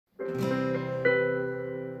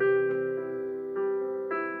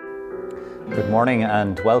Good morning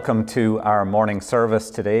and welcome to our morning service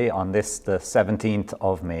today on this, the 17th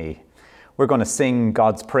of May. We're going to sing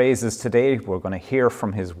God's praises today. We're going to hear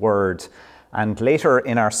from His Word. And later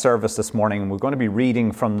in our service this morning, we're going to be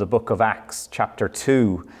reading from the book of Acts, chapter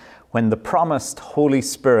 2, when the promised Holy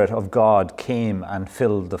Spirit of God came and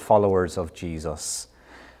filled the followers of Jesus.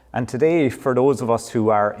 And today, for those of us who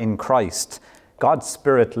are in Christ, God's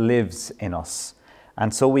Spirit lives in us.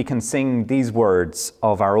 And so we can sing these words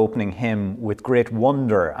of our opening hymn with great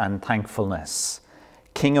wonder and thankfulness.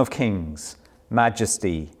 King of kings,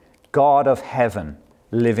 majesty, God of heaven,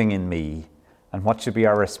 living in me. And what should be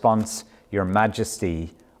our response? Your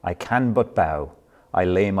majesty, I can but bow. I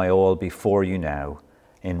lay my all before you now.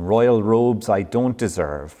 In royal robes I don't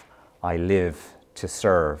deserve. I live to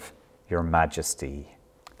serve your majesty.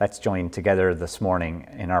 Let's join together this morning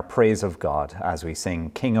in our praise of God as we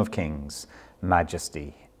sing King of kings,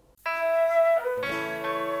 majesty.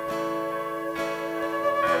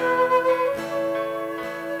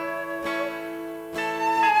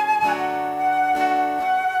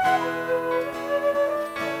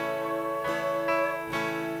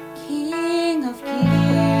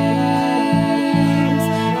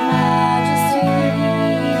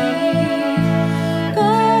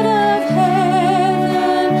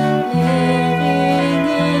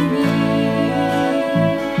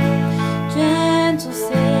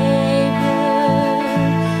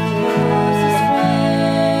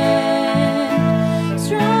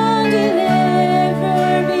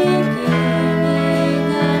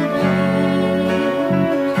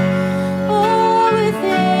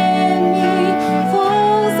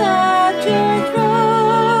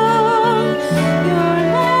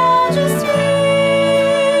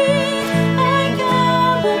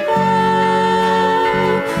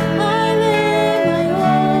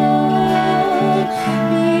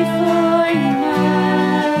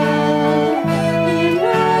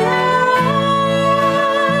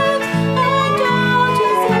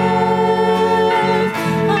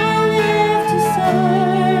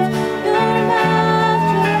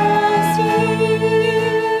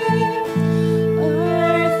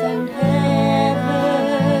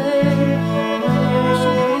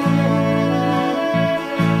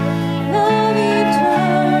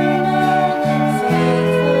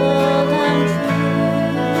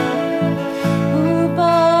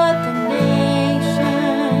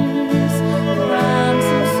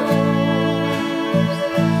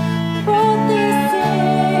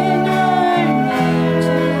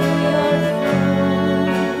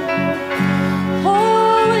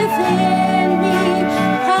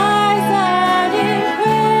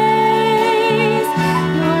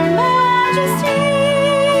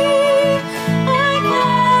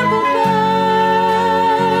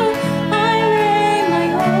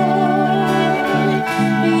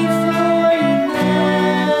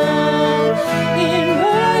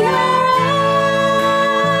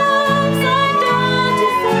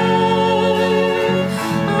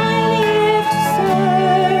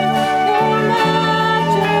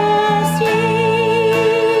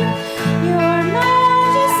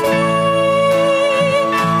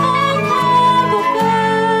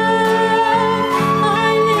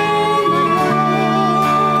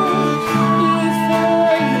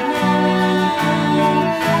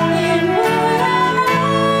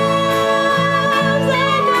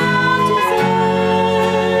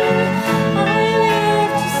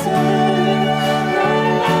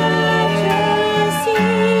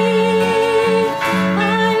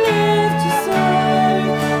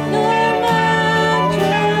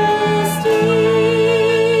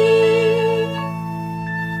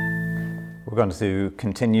 To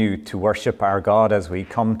continue to worship our God as we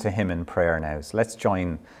come to Him in prayer now. So let's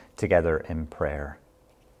join together in prayer.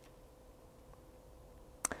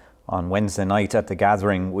 On Wednesday night at the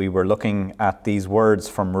gathering, we were looking at these words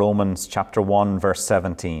from Romans chapter 1, verse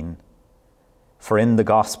 17. For in the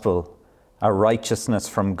gospel, a righteousness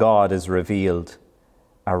from God is revealed,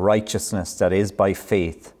 a righteousness that is by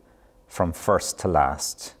faith from first to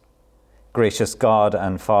last. Gracious God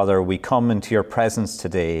and Father, we come into your presence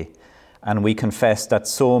today, and we confess that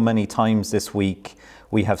so many times this week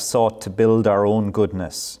we have sought to build our own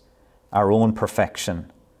goodness, our own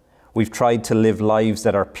perfection. We've tried to live lives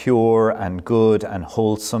that are pure and good and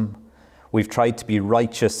wholesome. We've tried to be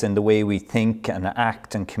righteous in the way we think and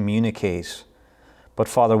act and communicate. But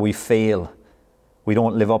Father, we fail. We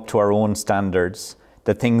don't live up to our own standards.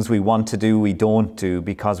 The things we want to do, we don't do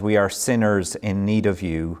because we are sinners in need of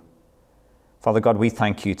you. Father God, we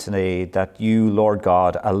thank you today that you, Lord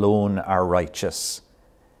God, alone are righteous.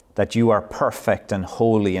 that you are perfect and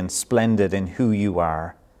holy and splendid in who you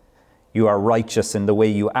are. You are righteous in the way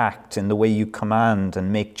you act, in the way you command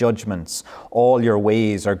and make judgments. All your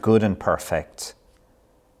ways are good and perfect.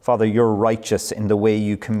 Father, you're righteous in the way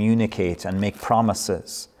you communicate and make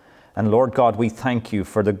promises. And Lord God, we thank you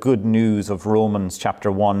for the good news of Romans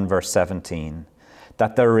chapter 1, verse 17,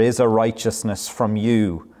 that there is a righteousness from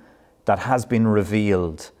you that has been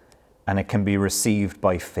revealed, and it can be received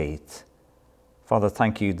by faith. Father,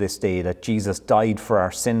 thank you this day that Jesus died for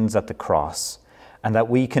our sins at the cross, and that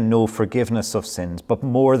we can know forgiveness of sins. But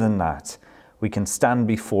more than that, we can stand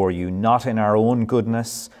before you, not in our own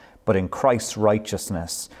goodness, but in Christ's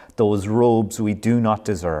righteousness, those robes we do not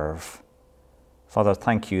deserve. Father,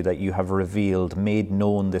 thank you that you have revealed, made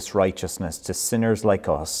known this righteousness to sinners like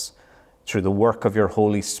us through the work of your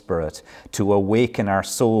Holy Spirit to awaken our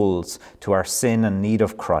souls to our sin and need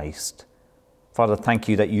of Christ. Father, thank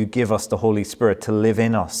you that you give us the Holy Spirit to live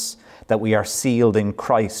in us, that we are sealed in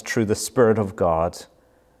Christ through the Spirit of God.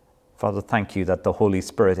 Father, thank you that the Holy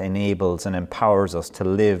Spirit enables and empowers us to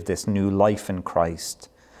live this new life in Christ,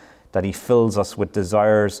 that he fills us with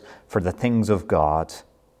desires for the things of God.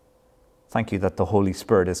 Thank you that the Holy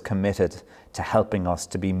Spirit is committed to helping us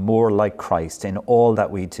to be more like Christ in all that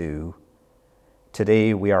we do.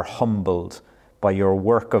 Today we are humbled by your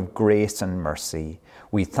work of grace and mercy.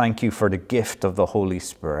 We thank you for the gift of the Holy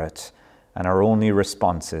Spirit, and our only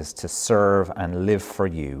response is to serve and live for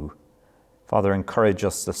you. Father, encourage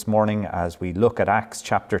us this morning as we look at Acts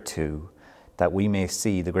chapter 2, that we may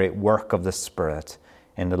see the great work of the Spirit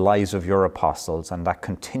in the lives of your apostles and that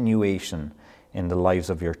continuation in the lives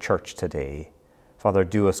of your church today. Father,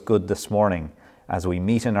 do us good this morning as we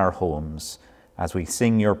meet in our homes, as we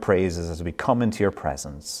sing your praises, as we come into your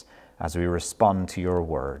presence, as we respond to your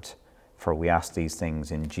word. For we ask these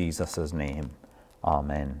things in Jesus' name.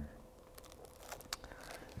 Amen.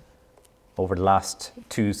 Over the last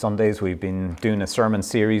 2 Sundays, we've been doing a sermon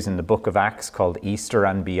series in the book of Acts called Easter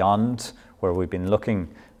and Beyond, where we've been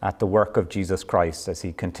looking at the work of Jesus Christ as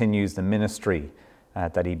he continues the ministry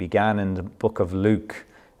that he began in the book of Luke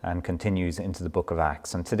and continues into the book of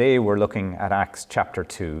Acts. And today we're looking at Acts chapter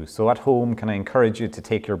 2. So at home, can I encourage you to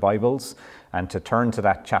take your Bibles and to turn to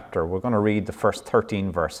that chapter? We're going to read the first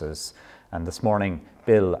 13 verses. And this morning,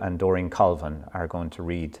 Bill and Doreen Colvin are going to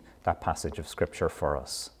read that passage of Scripture for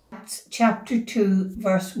us. Acts chapter 2,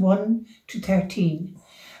 verse 1 to 13.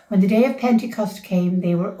 When the day of Pentecost came,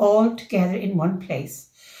 they were all together in one place.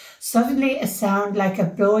 Suddenly a sound like a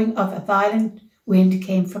blowing of a violent wind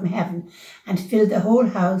came from heaven and filled the whole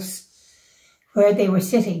house where they were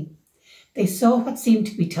sitting. They saw what seemed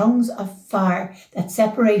to be tongues of fire that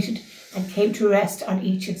separated and came to rest on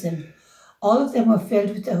each of them. All of them were filled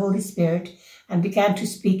with the Holy Spirit and began to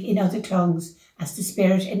speak in other tongues as the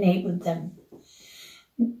Spirit enabled them.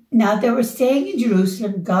 Now there were staying in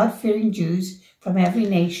Jerusalem God-fearing Jews from every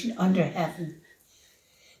nation under heaven.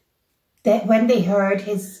 When they heard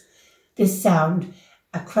this sound,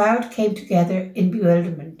 a crowd came together in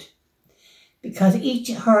bewilderment, because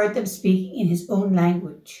each heard them speaking in his own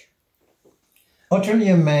language. Utterly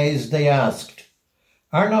amazed, they asked,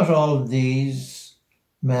 "Are not all these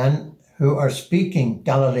men who are speaking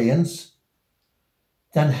Galileans?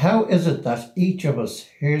 Then how is it that each of us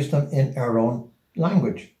hears them in our own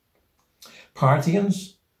language?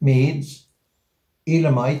 Parthians, Medes,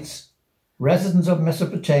 Elamites, residents of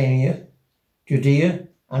Mesopotamia, Judea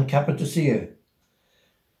and Cappadocia,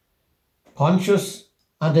 Pontus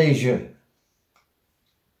and Asia,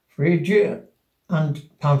 Phrygia and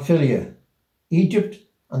Pamphylia, Egypt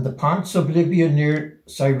and the parts of Libya near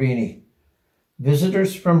Cyrene,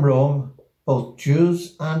 visitors from Rome, both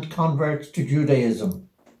Jews and converts to Judaism,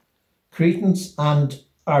 Cretans and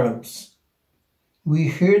Arabs. We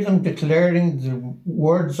hear them declaring the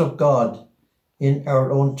words of God in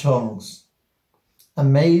our own tongues."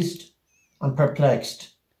 Amazed and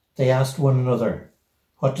perplexed, they asked one another,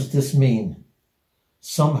 "What does this mean?"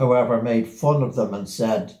 Some, however, made fun of them and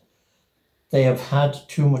said, "They have had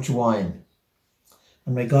too much wine."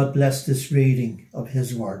 And may God bless this reading of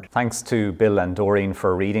his word. Thanks to Bill and Doreen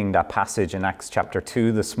for reading that passage in Acts chapter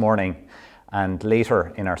 2 this morning. And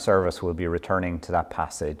later in our service, we'll be returning to that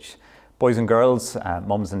passage. Boys and girls,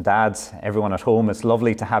 mums and dads, everyone at home, it's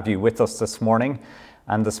lovely to have you with us this morning.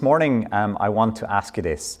 And this morning, I want to ask you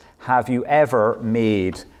this. Have you ever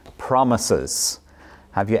made promises?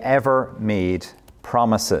 Have you ever made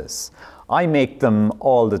promises? I make them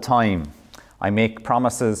all the time. I make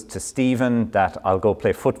promises to Stephen that I'll go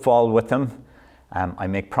play football with him. I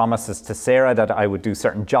make promises to Sarah that I would do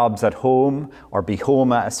certain jobs at home or be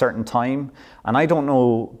home at a certain time. And I don't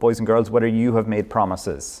know, boys and girls, whether you have made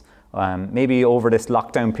promises Maybe over this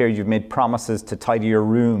lockdown period you've made promises to tidy your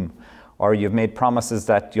room, or you've made promises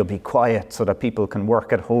that you'll be quiet so that people can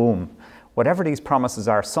work at home. Whatever these promises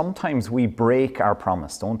are, sometimes we break our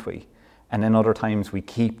promise, don't we? And then other times we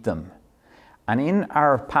keep them. And in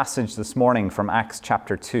our passage this morning from Acts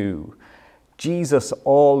chapter 2, Jesus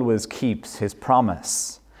always keeps his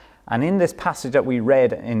promise. And in this passage that we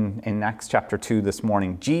read in Acts chapter 2 this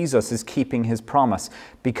morning, Jesus is keeping his promise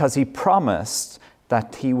because he promised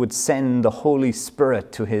that he would send the Holy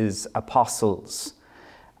Spirit to his apostles.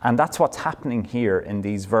 And that's what's happening here in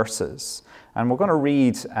these verses. And we're going to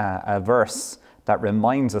read a verse that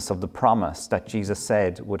reminds us of the promise that Jesus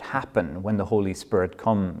said would happen when the Holy Spirit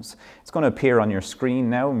comes. It's going to appear on your screen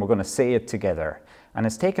now, and we're going to say it together. And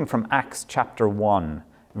it's taken from Acts chapter 1,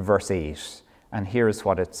 verse 8. And here's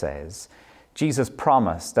what it says. Jesus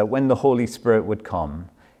promised that when the Holy Spirit would come,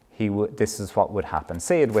 this is what would happen.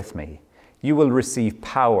 Say it with me. You will receive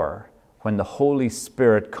power when the Holy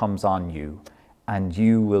Spirit comes on you, and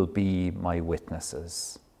you will be my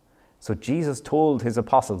witnesses. So Jesus told his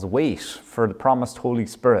apostles, wait for the promised Holy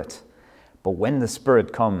Spirit. But when the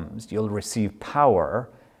Spirit comes, you'll receive power,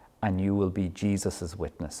 and you will be Jesus'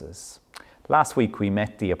 witnesses. Last week we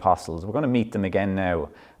met the apostles. We're going to meet them again now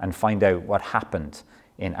and find out what happened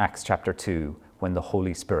in Acts chapter 2 when the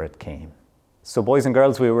Holy Spirit came. So boys and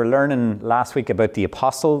girls, we were learning last week about the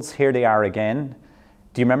apostles. Here they are again.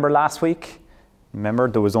 Do you remember last week? Remember,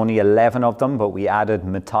 there was only 11 of them, but we added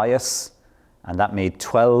Matthias, and that made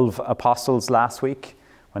 12 apostles last week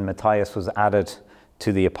when Matthias was added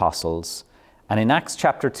to the apostles. And in Acts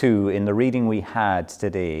chapter 2, in the reading we had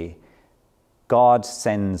today, God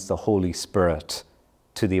sends the Holy Spirit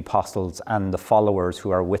to the apostles and the followers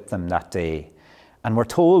who are with them that day. And we're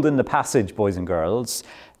told in the passage, boys and girls,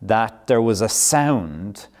 that there was a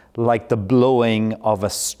sound like the blowing of a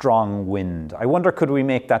strong wind. I wonder, could we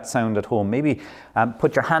make that sound at home? Maybe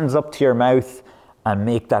put your hands up to your mouth and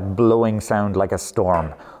make that blowing sound like a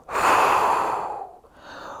storm.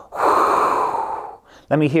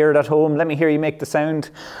 Let me hear it at home. Let me hear you make the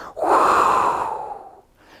sound.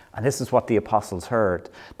 And this is what the apostles heard,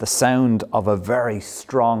 the sound of a very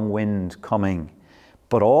strong wind coming.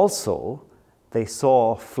 But also, they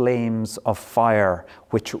saw flames of fire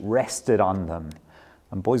which rested on them.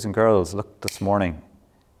 And boys and girls, look this morning.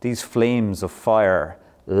 These flames of fire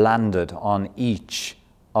landed on each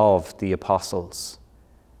of the apostles.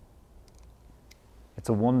 It's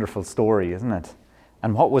a wonderful story, isn't it?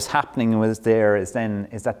 And what was happening is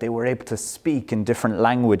that they were able to speak in different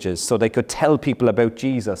languages so they could tell people about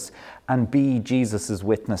Jesus and be Jesus's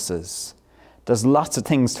witnesses. There's lots of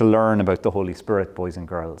things to learn about the Holy Spirit, boys and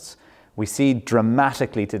girls. We see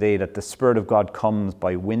dramatically today that the Spirit of God comes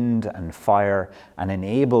by wind and fire and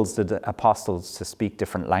enables the apostles to speak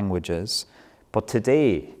different languages. But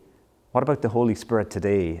today, what about the Holy Spirit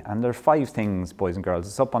today? And there are 5 things, boys and girls.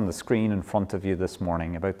 It's up on the screen in front of you this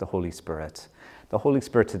morning about the Holy Spirit. The Holy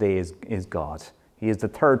Spirit today is God. He is the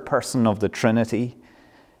third person of the Trinity.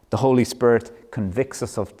 The Holy Spirit convicts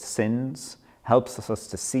us of sins, helps us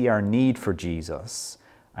to see our need for Jesus.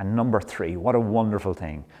 And number 3, what a wonderful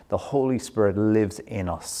thing. The Holy Spirit lives in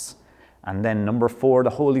us. And then number 4, the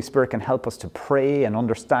Holy Spirit can help us to pray and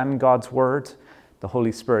understand God's word. The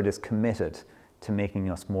Holy Spirit is committed to making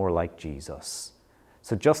us more like Jesus.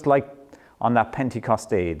 So just like on that Pentecost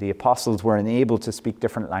day, the apostles were enabled to speak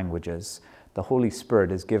different languages. The Holy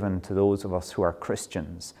Spirit is given to those of us who are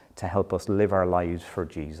Christians to help us live our lives for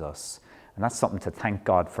Jesus. And that's something to thank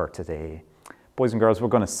God for today. Boys and girls, we're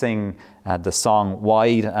going to sing the song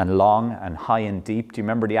Wide and Long and High and Deep. Do you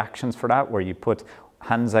remember the actions for that? Where you put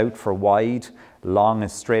hands out for wide, long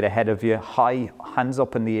is straight ahead of you, high, hands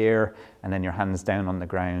up in the air, and then your hands down on the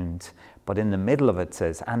ground. But in the middle of it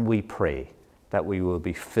says, and we pray that we will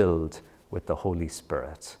be filled with the Holy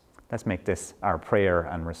Spirit. Let's make this our prayer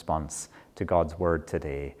and response to God's word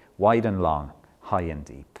today. Wide and long, high and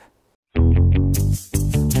deep.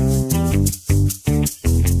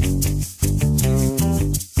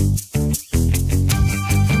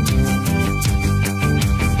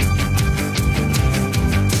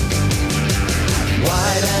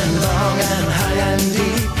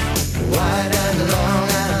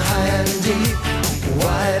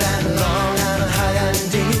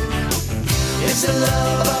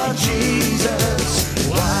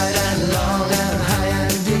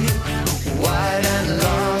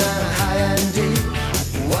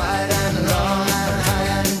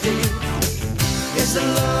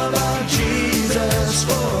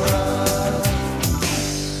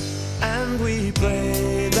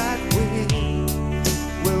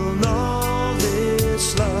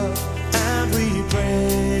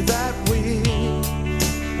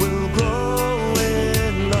 Will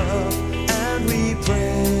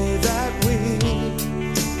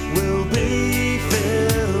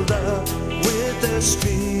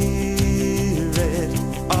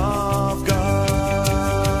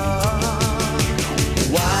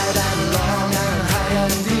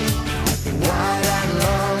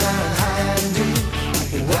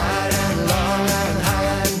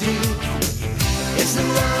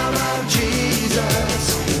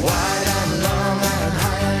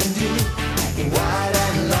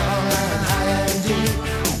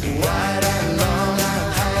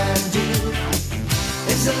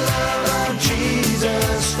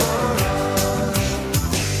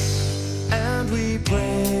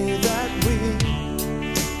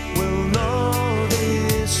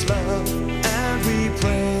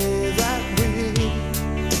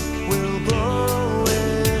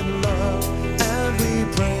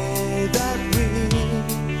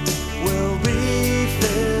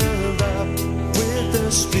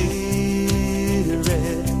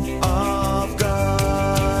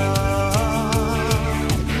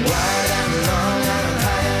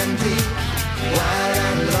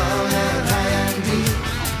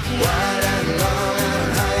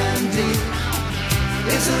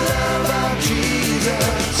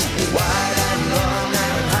Jesus, wide and long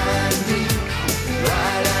and high and deep,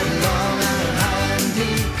 wide and long and high and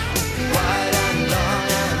deep, wide and long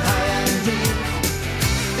and high and deep.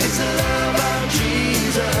 It's the love of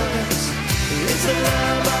Jesus, it's the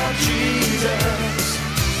love of Jesus,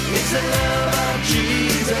 it's the love of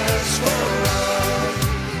Jesus for all.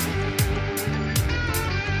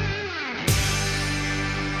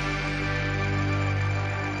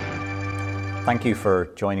 Thank you for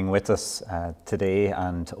joining with us today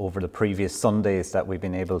and over the previous Sundays that we've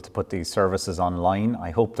been able to put these services online.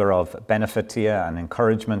 I hope they're of benefit to you and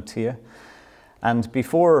encouragement to you. And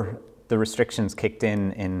before the restrictions kicked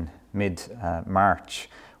in mid-March,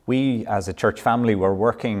 we as a church family were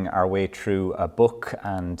working our way through a book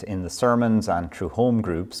and in the sermons and through home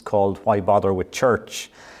groups called Why Bother with Church?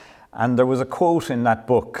 And there was a quote in that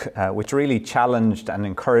book which really challenged and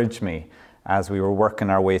encouraged me as we were working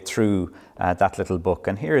our way through that little book.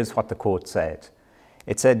 And here is what the quote said.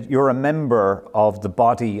 It said, "You're a member of the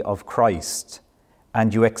body of Christ,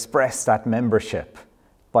 and you express that membership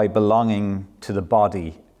by belonging to the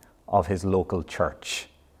body of his local church."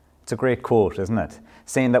 It's a great quote, isn't it?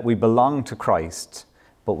 Saying that we belong to Christ,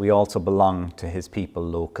 but we also belong to his people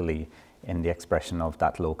locally in the expression of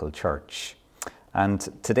that local church. And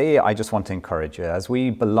today I just want to encourage you, as we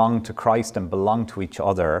belong to Christ and belong to each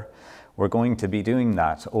other, we're going to be doing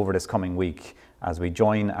that over this coming week as we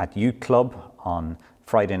join at Youth Club on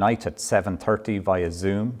Friday night at 7:30 via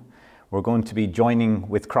Zoom. We're going to be joining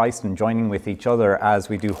with Christ and joining with each other as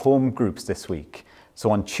we do home groups this week.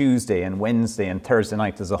 So on Tuesday and Wednesday and Thursday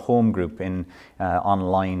night, there's a home group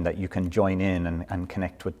online that you can join in and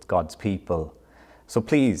connect with God's people. So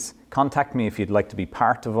please contact me if you'd like to be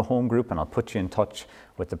part of a home group, and I'll put you in touch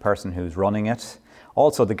with the person who's running it.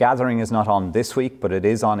 Also, the gathering is not on this week, but it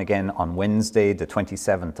is on again on Wednesday, the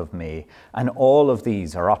 27th of May. And all of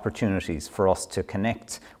these are opportunities for us to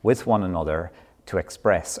connect with one another, to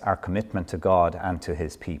express our commitment to God and to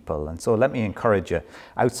his people. And so let me encourage you,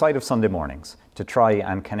 outside of Sunday mornings, to try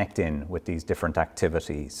and connect in with these different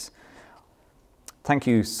activities. Thank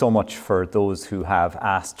you so much for those who have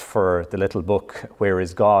asked for the little book, Where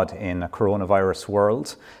is God in a Coronavirus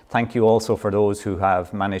World? Thank you also for those who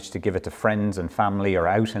have managed to give it to friends and family or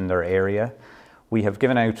out in their area. We have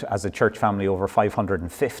given out as a church family over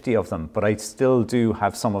 550 of them, but I still do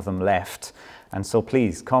have some of them left. And so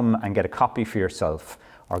please come and get a copy for yourself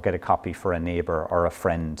or get a copy for a neighbour or a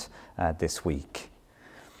friend this week.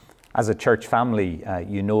 As a church family,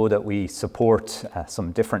 you know that we support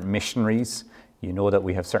some different missionaries. You know that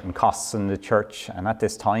we have certain costs in the church, and at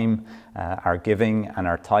this time, our giving and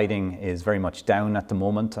our tithing is very much down at the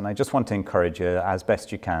moment. And I just want to encourage you, as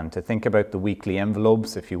best you can, to think about the weekly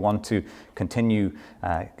envelopes. If you want to continue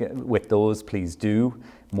with those, please do.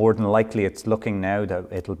 More than likely, it's looking now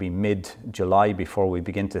that it'll be mid-July before we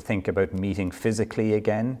begin to think about meeting physically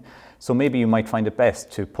again. So maybe you might find it best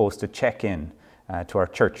to post a check-in to our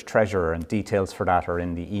church treasurer, and details for that are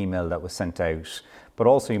in the email that was sent out. But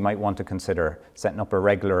also you might want to consider setting up a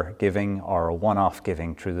regular giving or a one-off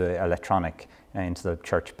giving through the electronic into the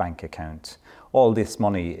church bank account. All this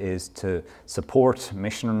money is to support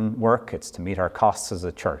mission work. It's to meet our costs as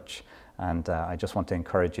a church. And I just want to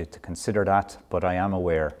encourage you to consider that. But I am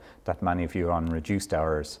aware that many of you are on reduced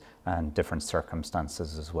hours and different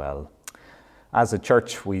circumstances as well. As a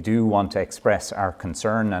church, we do want to express our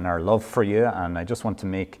concern and our love for you, and I just want to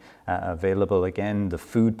make available again the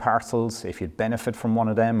food parcels. If you'd benefit from one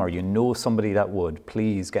of them or you know somebody that would,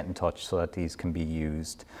 please get in touch so that these can be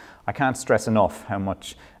used. I can't stress enough how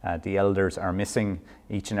much the elders are missing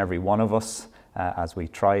each and every one of us as we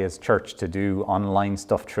try as church to do online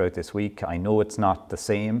stuff throughout this week. I know it's not the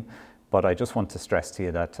same, but I just want to stress to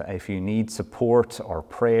you that if you need support or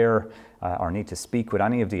prayer or need to speak with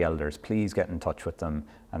any of the elders, please get in touch with them,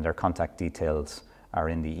 and their contact details are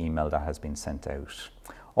in the email that has been sent out.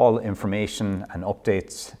 All information and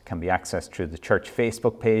updates can be accessed through the church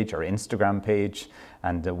Facebook page or Instagram page,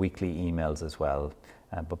 and the weekly emails as well.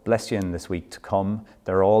 But bless you in this week to come.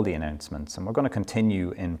 There are all the announcements, and we're going to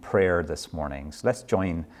continue in prayer this morning. So let's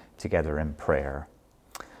join together in prayer.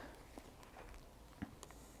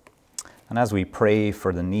 And as we pray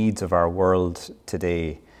for the needs of our world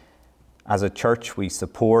today, as a church, we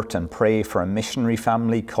support and pray for a missionary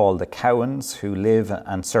family called the Cowans who live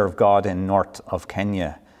and serve God in north of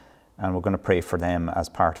Kenya. And we're going to pray for them as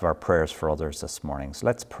part of our prayers for others this morning. So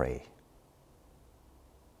let's pray.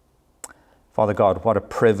 Father God, what a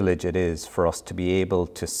privilege it is for us to be able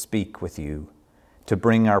to speak with you, to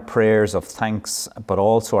bring our prayers of thanks, but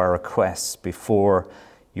also our requests before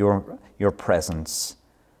your presence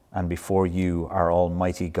and before you, our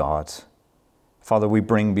Almighty God. Father, we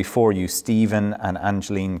bring before you Stephen and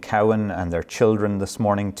Angeline Cowan and their children this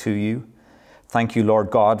morning to you. Thank you, Lord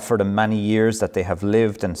God, for the many years that they have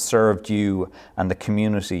lived and served you and the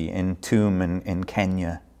community in Toom in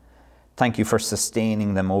Kenya. Thank you for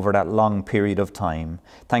sustaining them over that long period of time.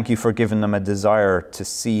 Thank you for giving them a desire to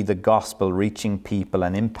see the gospel reaching people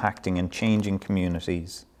and impacting and changing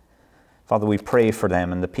communities. Father, we pray for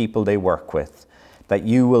them and the people they work with, that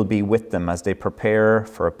you will be with them as they prepare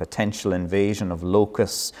for a potential invasion of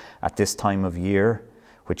locusts at this time of year,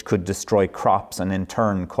 which could destroy crops and in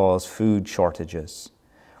turn cause food shortages.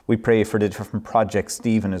 We pray for the different projects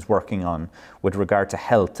Stephen is working on with regard to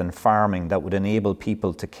health and farming that would enable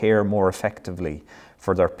people to care more effectively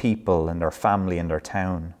for their people and their family and their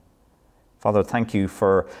town. Father, thank you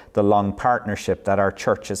for the long partnership that our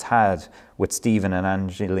church has had with Stephen and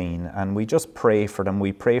Angeline, and we just pray for them.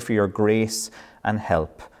 We pray for your grace and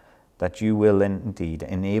help, that you will indeed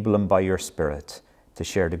enable them by your Spirit to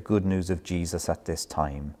share the good news of Jesus at this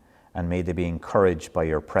time, and may they be encouraged by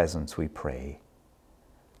your presence, we pray.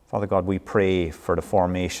 Father God, we pray for the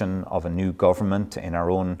formation of a new government in our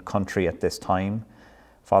own country at this time.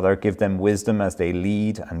 Father, give them wisdom as they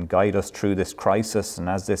lead and guide us through this crisis. And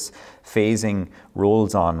as this phasing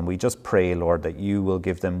rolls on, we just pray, Lord, that you will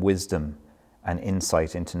give them wisdom and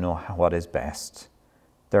insight into know what is best.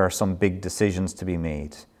 There are some big decisions to be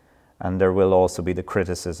made, and there will also be the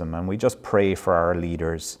criticism. And we just pray for our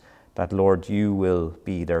leaders that, Lord, you will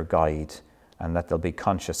be their guide and that they'll be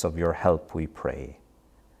conscious of your help, we pray.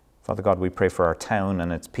 Father God, we pray for our town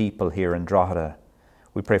and its people here in Drogheda.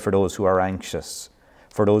 We pray for those who are anxious,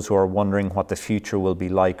 for those who are wondering what the future will be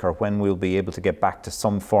like or when we'll be able to get back to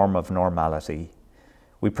some form of normality.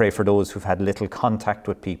 We pray for those who've had little contact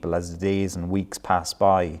with people as the days and weeks pass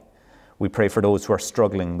by. We pray for those who are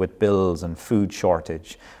struggling with bills and food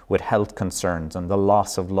shortage, with health concerns and the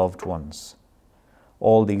loss of loved ones.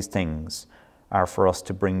 All these things are for us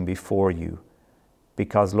to bring before you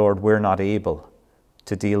because, Lord, we're not able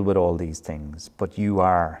to deal with all these things, but you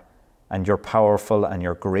are. And you're powerful and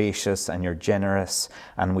you're gracious and you're generous.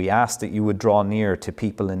 And we ask that you would draw near to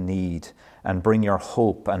people in need and bring your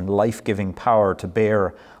hope and life-giving power to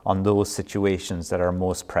bear on those situations that are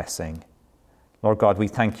most pressing. Lord God, we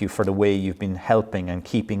thank you for the way you've been helping and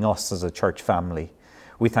keeping us as a church family.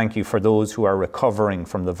 We thank you for those who are recovering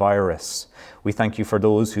from the virus. We thank you for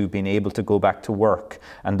those who've been able to go back to work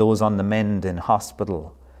and those on the mend in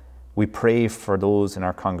hospital. We pray for those in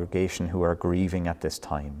our congregation who are grieving at this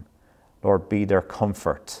time. Lord, be their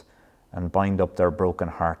comfort and bind up their broken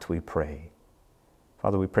heart, we pray.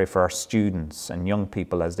 Father, we pray for our students and young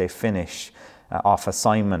people as they finish off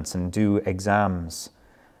assignments and do exams.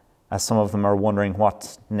 As some of them are wondering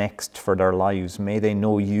what's next for their lives, may they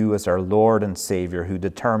know you as our Lord and Saviour who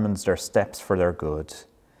determines their steps for their good.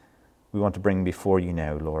 We want to bring before you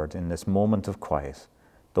now, Lord, in this moment of quiet,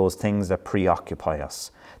 those things that preoccupy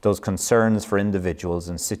us, those concerns for individuals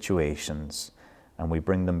and situations, and we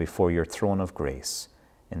bring them before your throne of grace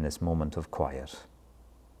in this moment of quiet.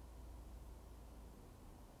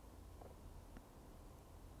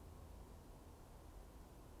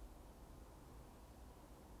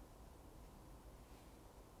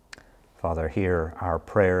 Father, hear our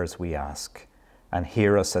prayers, we ask, and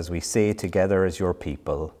hear us as we say together as your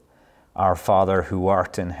people, Our Father who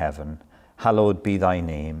art in heaven, hallowed be thy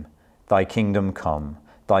name. Thy kingdom come,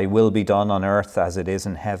 thy will be done on earth as it is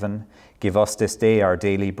in heaven. Give us this day our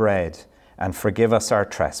daily bread, and forgive us our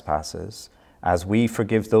trespasses, as we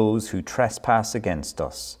forgive those who trespass against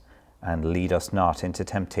us. And lead us not into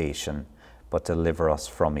temptation, but deliver us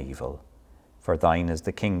from evil. For thine is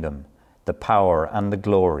the kingdom, the power, and the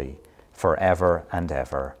glory, forever and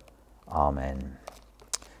ever. Amen.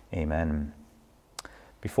 Amen.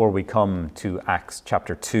 Before we come to Acts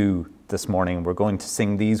chapter 2 this morning, we're going to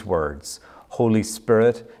sing these words. Holy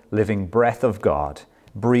Spirit, living breath of God,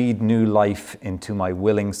 breathe new life into my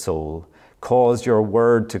willing soul. Cause your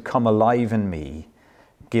word to come alive in me.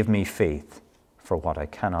 Give me faith for what I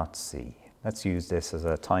cannot see. Let's use this as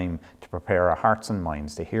a time to prepare our hearts and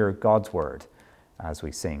minds to hear God's word as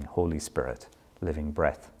we sing Holy Spirit, living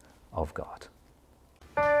breath of God.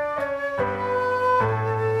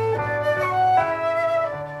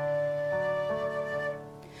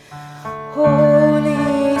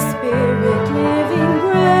 Holy Spirit, living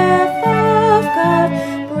breath of God,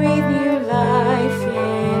 breathe new life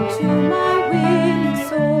into my willing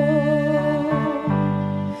soul.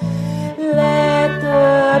 Let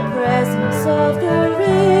the presence of the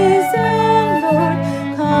risen Lord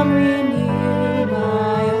come renew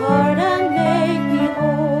my heart and make me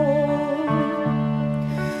whole.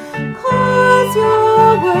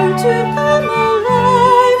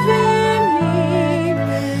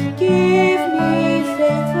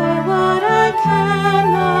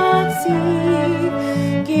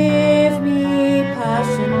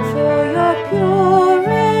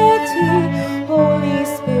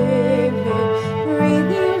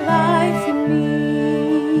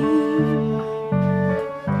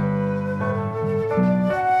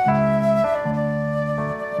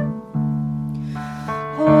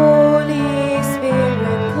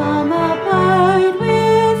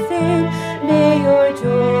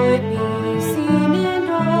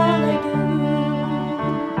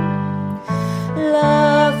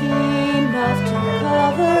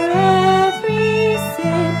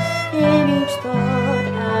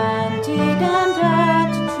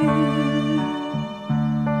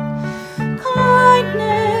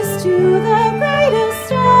 to the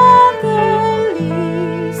greatest and the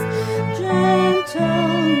least.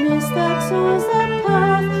 Gentleness that sows the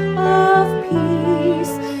path of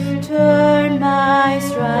peace. Turn my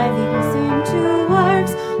strivings into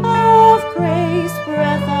works of grace.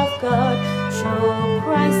 Breath of God, show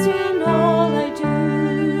Christ in all I do.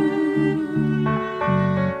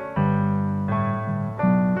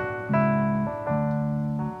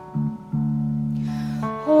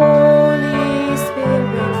 Holy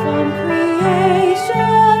Spirit from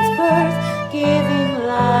creation's birth, giving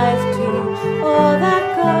life to all that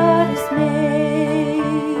God has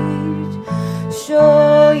made.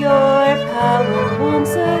 Show your power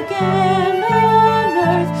once again on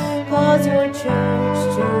earth, cause your church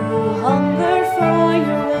to hunger for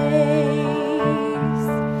your ways.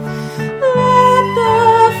 Let the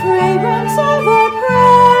fragrance of our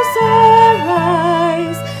prayers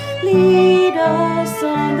arise, lead us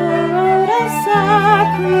on the road of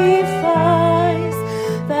sacrifice,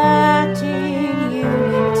 that in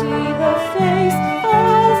unity the face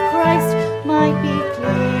of Christ might be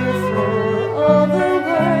clear for all the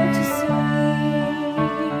world to see.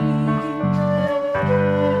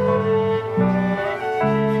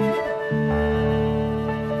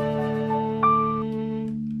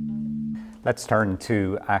 Let's turn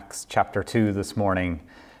to Acts chapter 2 this morning.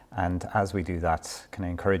 And as we do that, can I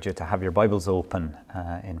encourage you to have your Bibles open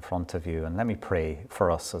in front of you. And let me pray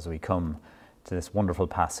for us as we come to this wonderful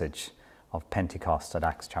passage of Pentecost at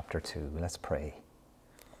Acts chapter 2. Let's pray.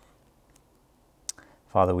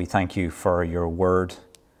 Father, we thank you for your word.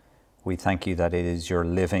 We thank you that it is your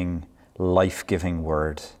living, life-giving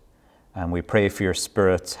word. And we pray for your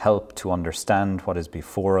Spirit's help to understand what is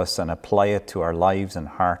before us and apply it to our lives and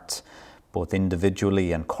hearts, both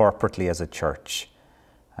individually and corporately as a church.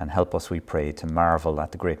 And help us, we pray, to marvel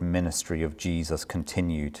at the great ministry of Jesus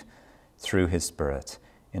continued through his Spirit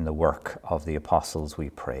in the work of the apostles, we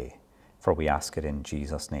pray. For we ask it in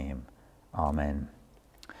Jesus' name. Amen.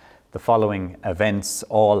 The following events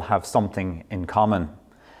all have something in common.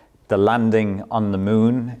 The landing on the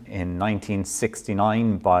moon in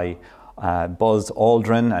 1969 by Buzz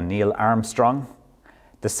Aldrin and Neil Armstrong.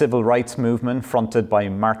 The civil rights movement fronted by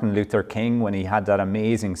Martin Luther King when he had that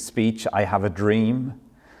amazing speech, I Have a Dream.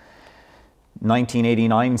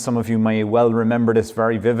 1989, some of you may well remember this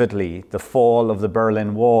very vividly, the fall of the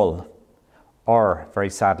Berlin Wall, or,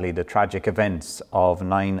 very sadly, the tragic events of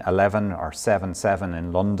 9/11 or 7/7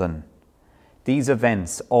 in London. These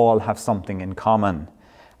events all have something in common,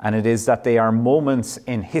 and it is that they are moments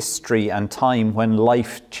in history and time when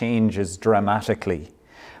life changes dramatically,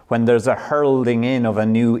 when there's a heralding in of a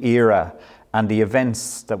new era, and the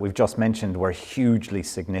events that we've just mentioned were hugely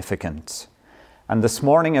significant. And this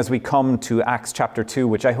morning, as we come to Acts chapter 2,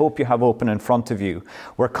 which I hope you have open in front of you,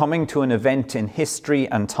 we're coming to an event in history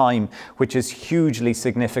and time which is hugely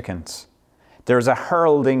significant. There's a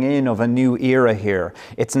heralding in of a new era here.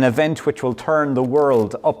 It's an event which will turn the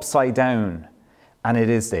world upside down. And it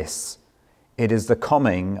is this. It is the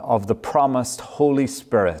coming of the promised Holy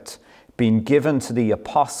Spirit being given to the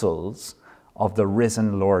apostles of the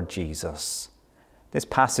risen Lord Jesus. This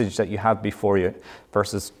passage that you have before you,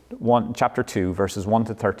 chapter 2, verses 1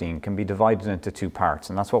 to 13, can be divided into two parts,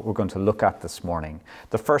 and that's what we're going to look at this morning.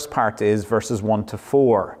 The first part is verses 1 to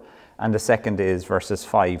 4, and the second is verses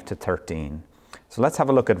 5 to 13. So let's have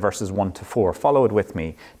a look at verses 1 to 4. Follow it with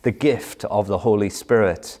me. The gift of the Holy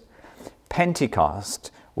Spirit. Pentecost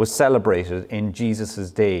was celebrated in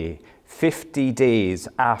Jesus' day, 50 days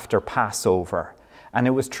after Passover. And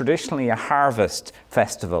it was traditionally a harvest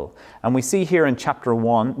festival. And we see here in chapter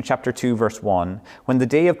 2, verse 1, when the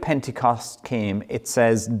day of Pentecost came, it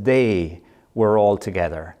says they were all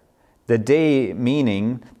together. The they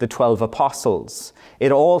meaning the 12 apostles.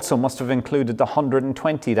 It also must have included the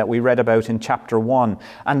 120 that we read about in chapter 1.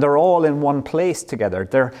 And they're all in one place together.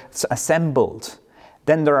 They're assembled.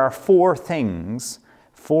 Then there are four things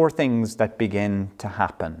that begin to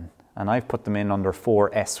happen. And I've put them in under 4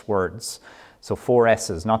 S words. So 4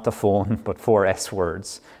 S's, not the phone, but 4 S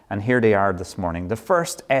words. And here they are this morning. The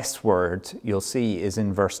first S word you'll see is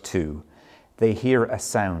in verse 2. They hear a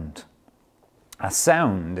sound. A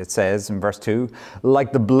sound, it says in verse 2,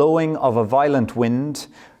 like the blowing of a violent wind,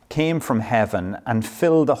 came from heaven and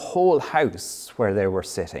filled the whole house where they were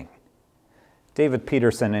sitting. David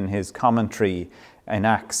Peterson, in his commentary in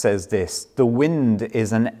Acts, says this: the wind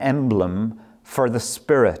is an emblem for the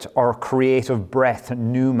Spirit or creative breath,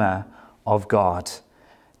 pneuma, of God.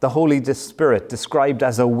 The Holy Spirit described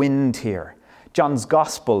as a wind here. John's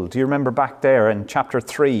Gospel, do you remember back there in chapter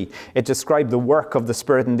 3, it described the work of the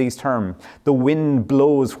Spirit in these terms. The wind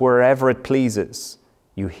blows wherever it pleases.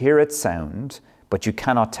 You hear its sound, but you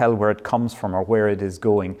cannot tell where it comes from or where it is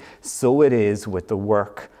going. So it is with the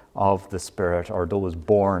work of the Spirit, or those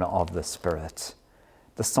born of the Spirit.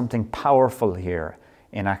 There's something powerful here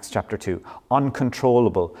in Acts chapter 2,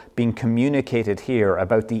 uncontrollable, being communicated here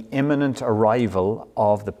about the imminent arrival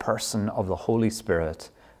of the person of the Holy Spirit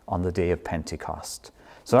on the day of Pentecost.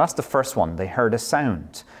 So that's the first one. They heard a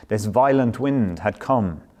sound. This violent wind had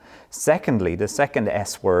come. Secondly, the second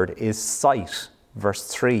S word is sight. Verse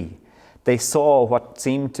 3. They saw what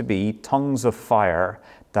seemed to be tongues of fire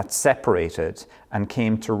that separated and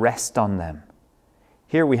came to rest on them.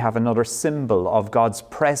 Here we have another symbol of God's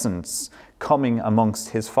presence coming amongst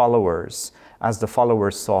his followers as the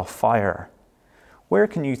followers saw fire. Where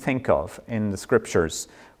can you think of in the scriptures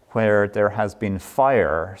where there has been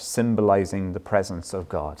fire symbolizing the presence of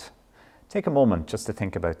God? Take a moment just to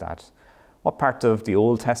think about that. What part of the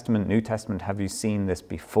Old Testament, New Testament have you seen this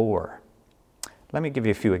before? Let me give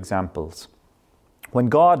you a few examples. When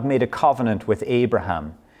God made a covenant with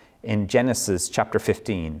Abraham in Genesis chapter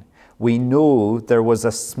 15, we know there was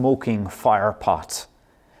a smoking fire pot,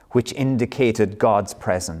 which indicated God's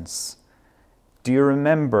presence. Do you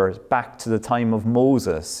remember back to the time of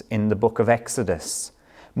Moses in the book of Exodus?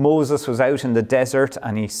 Moses was out in the desert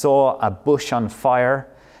and he saw a bush on fire,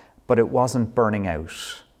 but it wasn't burning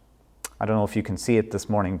out. I don't know if you can see it this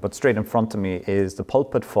morning, but straight in front of me is the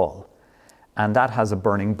pulpit fall. And that has a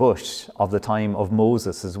burning bush of the time of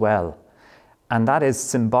Moses as well. And that is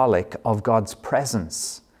symbolic of God's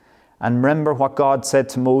presence. And remember what God said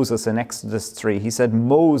to Moses in Exodus 3. He said,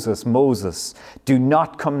 Moses, Moses, do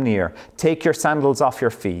not come near. Take your sandals off your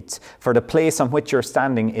feet, for the place on which you're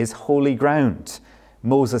standing is holy ground.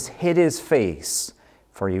 Moses hid his face,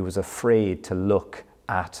 for he was afraid to look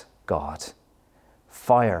at God.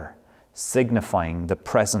 Fire, signifying the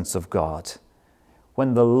presence of God.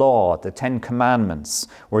 When the law, the 10 Commandments,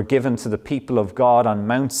 were given to the people of God on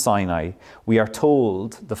Mount Sinai, we are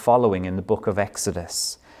told the following in the book of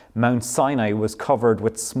Exodus. Mount Sinai was covered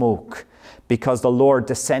with smoke because the Lord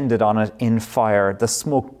descended on it in fire. The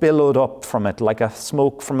smoke billowed up from it like a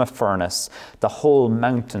smoke from a furnace. The whole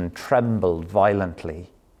mountain trembled violently.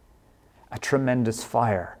 A tremendous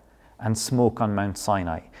fire and smoke on Mount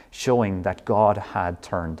Sinai, showing that God had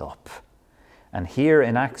turned up. And here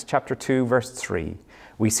in Acts chapter 2, verse 3,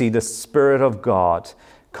 we see the Spirit of God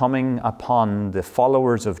coming upon the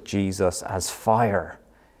followers of Jesus as fire.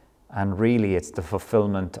 And really it's the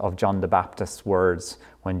fulfillment of John the Baptist's words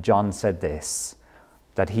when John said this,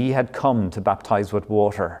 that he had come to baptize with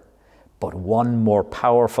water, but one more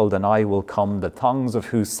powerful than I will come, the thongs of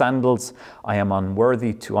whose sandals I am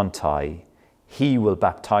unworthy to untie. He will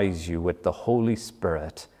baptize you with the Holy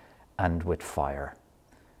Spirit and with fire.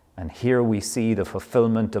 And here we see the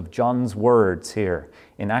fulfillment of John's words here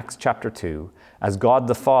in Acts chapter 2, as God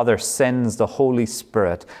the Father sends the Holy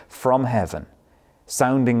Spirit from heaven,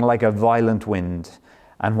 sounding like a violent wind,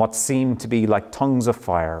 and what seemed to be like tongues of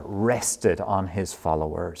fire rested on his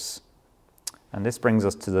followers. And this brings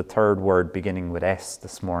us to the third word beginning with S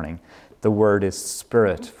this morning. The word is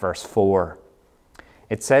Spirit, verse 4.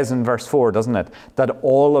 It says in verse 4, doesn't it, that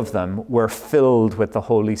all of them were filled with the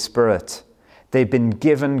Holy Spirit. They've been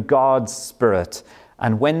given God's Spirit.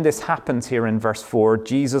 And when this happens here in verse 4,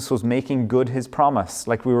 Jesus was making good his promise,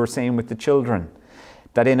 like we were saying with the children,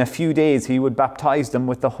 that in a few days he would baptize them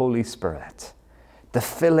with the Holy Spirit. The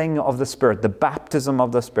filling of the Spirit, the baptism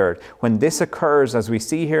of the Spirit. When this occurs, as we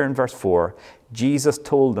see here in verse 4, Jesus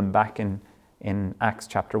told them back in Acts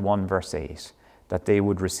chapter 1, verse 8, that they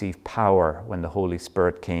would receive power when the Holy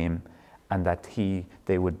Spirit came, and that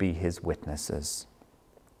they would be his witnesses.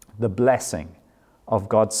 The blessing of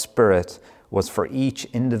God's Spirit was for each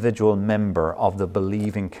individual member of the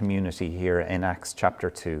believing community here in Acts chapter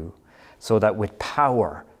 2, so that with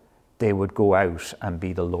power they would go out and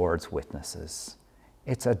be the Lord's witnesses.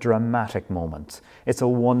 It's a dramatic moment. It's a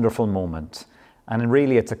wonderful moment. And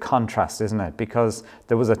really it's a contrast, isn't it? Because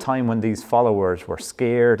there was a time when these followers were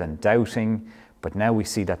scared and doubting, but now we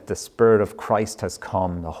see that the Spirit of Christ has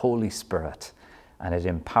come, the Holy Spirit, and it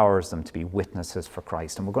empowers them to be witnesses for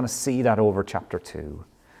Christ. And we're going to see that over chapter 2.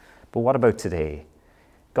 But what about today?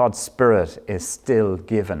 God's Spirit is still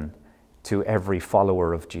given to every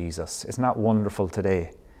follower of Jesus. Isn't that wonderful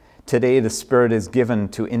today? Today the Spirit is given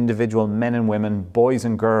to individual men and women, boys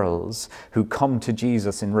and girls, who come to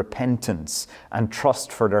Jesus in repentance and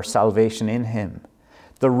trust for their salvation in him.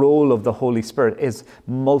 The role of the Holy Spirit is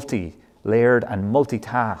multi-layered and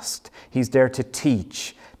multitasked. He's there to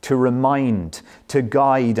teach, to remind, to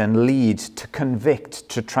guide and lead, to convict,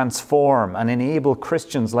 to transform and enable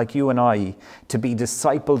Christians like you and I to be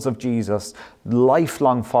disciples of Jesus,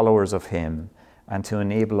 lifelong followers of him, and to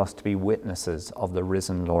enable us to be witnesses of the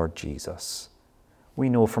risen Lord Jesus. We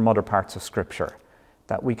know from other parts of Scripture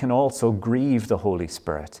that we can also grieve the Holy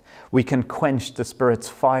Spirit. We can quench the Spirit's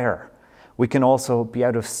fire. We can also be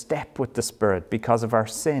out of step with the Spirit because of our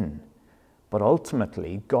sin. But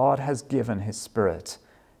ultimately, God has given His Spirit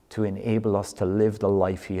to enable us to live the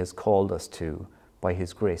life He has called us to by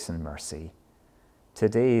His grace and mercy.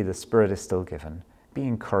 Today, the Spirit is still given. Be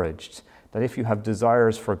encouraged that if you have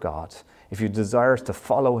desires for God, if you desire to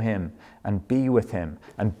follow Him and be with Him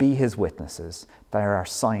and be His witnesses, there are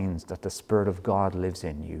signs that the Spirit of God lives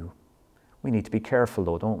in you. We need to be careful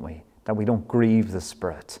though, don't we? That we don't grieve the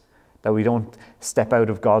Spirit, that we don't step out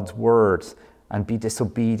of God's word and be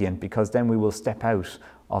disobedient, because then we will step out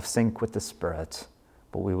of sync with the Spirit,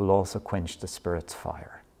 but we will also quench the Spirit's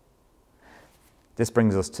fire. This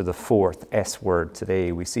brings us to the fourth S word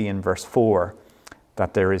today. We see in verse 4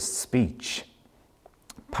 that there is speech.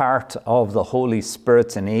 Part of the Holy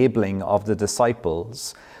Spirit's enabling of the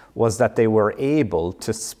disciples was that they were able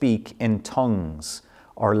to speak in tongues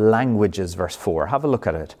or languages, verse 4. Have a look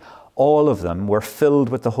at it. All of them were filled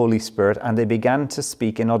with the Holy Spirit, and they began to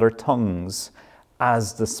speak in other tongues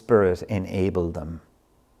as the Spirit enabled them.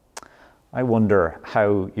 I wonder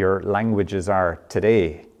how your languages are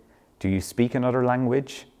today. Do you speak another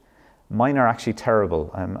language? Mine are actually terrible.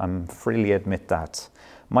 I'm freely admit that.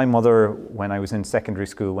 My mother, when I was in secondary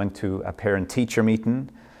school, went to a parent-teacher meeting.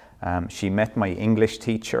 She met my English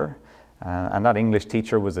teacher, and that English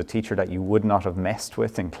teacher was a teacher that you would not have messed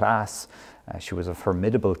with in class. She was a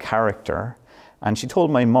formidable character. And she told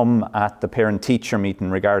my mum at the parent-teacher meeting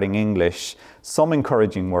regarding English some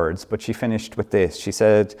encouraging words, but she finished with this. She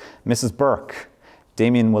said, "Mrs. Burke,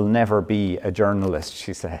 Damien will never be a journalist,"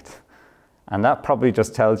 she said. And that probably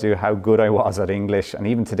just tells you how good I was at English. And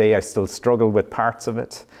even today, I still struggle with parts of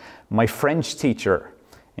it. My French teacher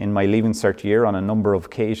in my Leaving Cert year on a number of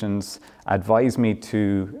occasions advised me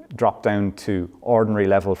to drop down to ordinary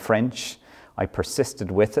level French. I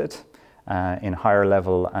persisted with it in higher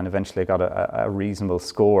level and eventually got a reasonable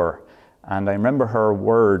score. And I remember her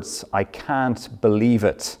words, "I can't believe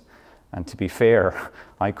it." And to be fair,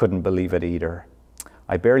 I couldn't believe it either.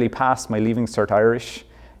 I barely passed my Leaving Cert Irish.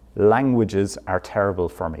 Languages are terrible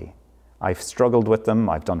for me. I've struggled with them.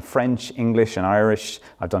 I've done French, English, and Irish.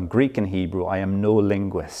 I've done Greek and Hebrew. I am no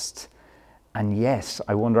linguist. And yes,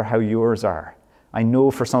 I wonder how yours are. I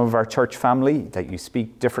know for some of our church family that you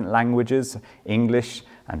speak different languages, English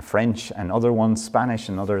and French, and other ones Spanish,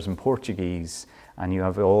 and others in Portuguese, and you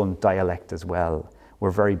have your own dialect as well.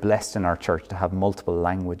 We're very blessed in our church to have multiple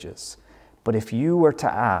languages. But if you were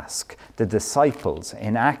to ask the disciples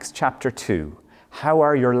in Acts chapter 2, how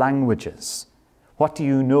are your languages? What do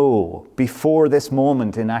you know before this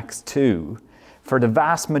moment in Acts 2? For the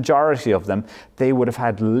vast majority of them, they would have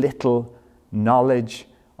had little knowledge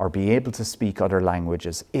or be able to speak other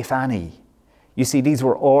languages, if any. You see, these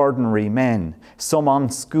were ordinary men, some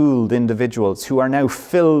unschooled individuals who are now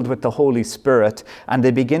filled with the Holy Spirit, and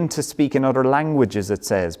they begin to speak in other languages, it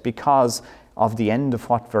says, because of the end of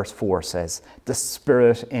what verse 4 says. The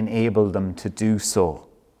Spirit enabled them to do so.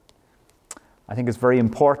 I think it's very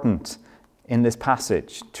important in this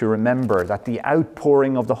passage to remember that the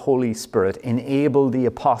outpouring of the Holy Spirit enabled the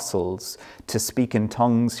apostles to speak in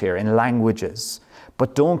tongues here, in languages.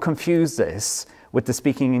 But don't confuse this with the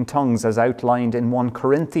speaking in tongues as outlined in 1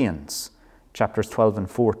 Corinthians, chapters 12 and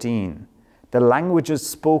 14. The languages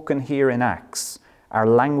spoken here in Acts are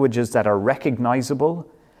languages that are recognizable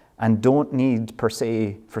and don't need per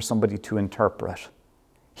se for somebody to interpret.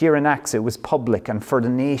 Here in Acts it was public and for the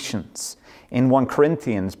nations. In 1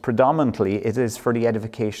 Corinthians, predominantly, it is for the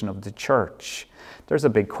edification of the church. There's a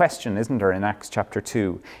big question, isn't there, in Acts chapter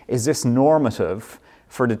 2? Is this normative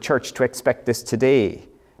for the church to expect this today?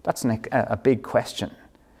 That's a big question.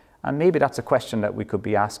 And maybe that's a question that we could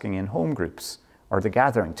be asking in home groups or the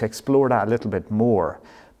gathering to explore that a little bit more.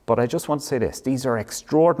 But I just want to say this. These are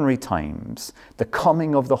extraordinary times, the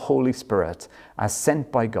coming of the Holy Spirit as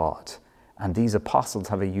sent by God. And these apostles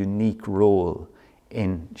have a unique role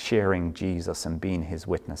in sharing Jesus and being his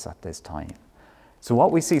witness at this time. So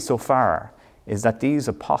what we see so far is that these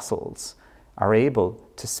apostles are able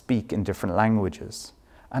to speak in different languages.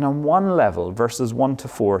 And on one level, verses 1 to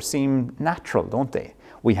 4 seem natural, don't they?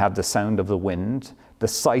 We have the sound of the wind, the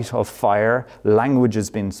sight of fire, languages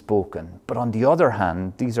being spoken. But on the other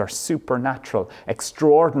hand, these are supernatural,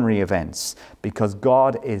 extraordinary events because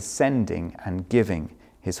God is sending and giving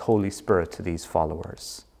his Holy Spirit to these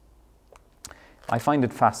followers. I find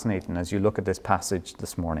it fascinating as you look at this passage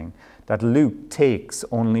this morning that Luke takes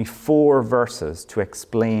only 4 verses to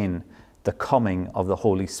explain the coming of the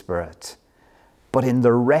Holy Spirit. But in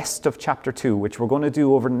the rest of chapter 2, which we're going to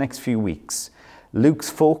do over the next few weeks, Luke's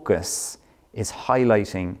focus is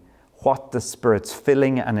highlighting what the Spirit's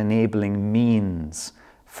filling and enabling means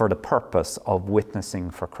for the purpose of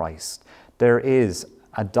witnessing for Christ. There is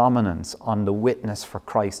a dominance on the witness for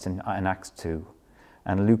Christ in Acts 2.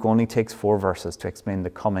 And Luke only takes 4 verses to explain the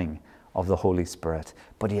coming of the Holy Spirit.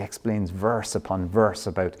 But he explains verse upon verse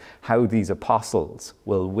about how these apostles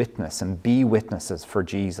will witness and be witnesses for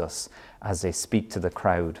Jesus as they speak to the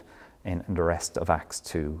crowd in the rest of Acts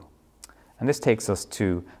 2. And this takes us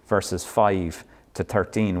to verses 5 to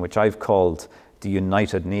 13, which I've called the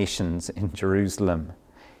United Nations in Jerusalem.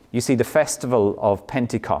 You see, the festival of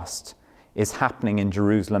Pentecost is happening in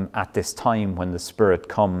Jerusalem at this time when the Spirit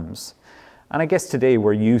comes. And I guess today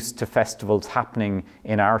we're used to festivals happening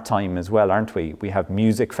in our time as well, aren't we? We have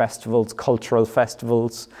music festivals, cultural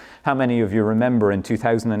festivals. How many of you remember in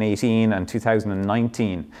 2018 and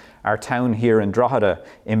 2019, our town here in Drogheda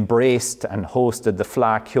embraced and hosted the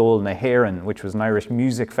Fleadh Cheoil na hÉireann, which was an Irish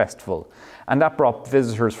music festival. And that brought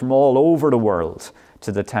visitors from all over the world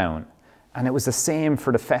to the town. And it was the same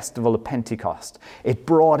for the festival of Pentecost. It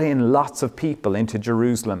brought in lots of people into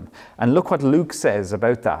Jerusalem. And look what Luke says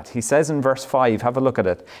about that. He says in verse 5, have a look at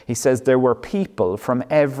it. He says, there were people from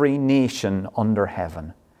every nation under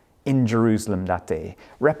heaven in Jerusalem that day.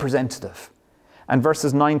 Representative. And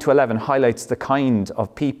verses 9 to 11 highlights the kind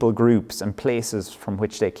of people groups and places from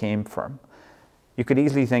which they came from. You could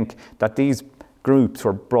easily think that these groups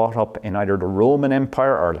were brought up in either the Roman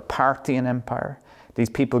Empire or the Parthian Empire. These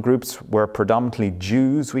people groups were predominantly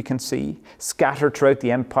Jews, we can see, scattered throughout the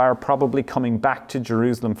empire, probably coming back to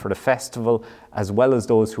Jerusalem for the festival, as well as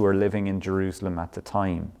those who were living in Jerusalem at the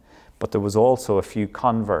time. But there was also a few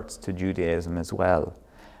converts to Judaism as well.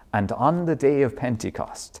 And on the day of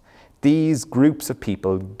Pentecost, these groups of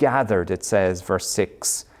people gathered, it says, verse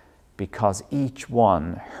 6, because each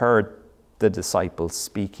one heard the disciples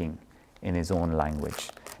speaking in his own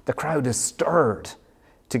language. The crowd is stirred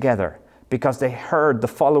together because they heard the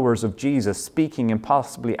followers of Jesus speaking in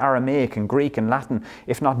possibly Aramaic and Greek and Latin,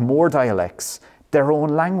 if not more dialects, their own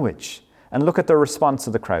language. And look at the response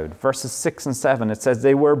of the crowd. Verses 6 and 7, it says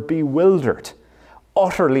they were bewildered,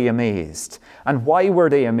 utterly amazed. And why were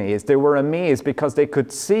they amazed? They were amazed because they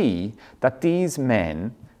could see that these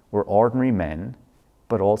men were ordinary men,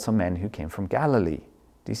 but also men who came from Galilee.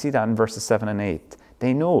 Do you see that in verses 7 and 8?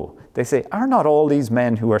 They know. They say, are not all these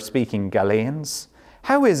men who are speaking Galileans?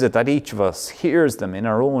 How is it that each of us hears them in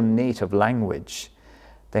our own native language?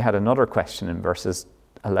 They had another question in verses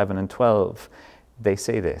 11 and 12. They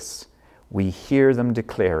say this, we hear them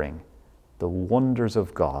declaring the wonders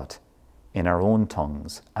of God in our own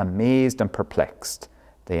tongues. Amazed and perplexed,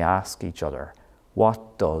 they ask each other,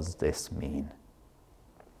 what does this mean?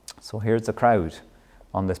 So here's the crowd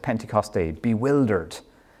on this Pentecost day, bewildered,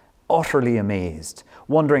 utterly amazed,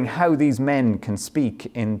 wondering how these men can speak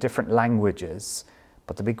in different languages.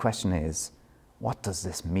 But the big question is, what does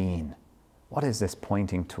this mean? What is this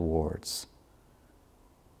pointing towards?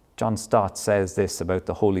 John Stott says this about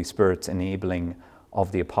the Holy Spirit's enabling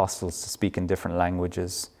of the apostles to speak in different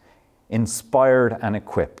languages. Inspired and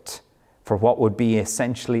equipped for what would be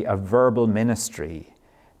essentially a verbal ministry,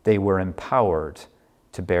 they were empowered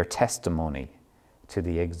to bear testimony to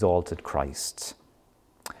the exalted Christ.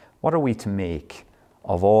 What are we to make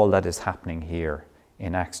of all that is happening here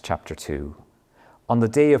in Acts chapter 2? On the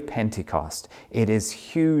day of Pentecost, it is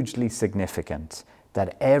hugely significant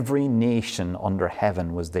that every nation under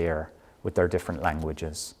heaven was there with their different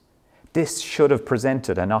languages. This should have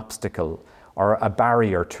presented an obstacle or a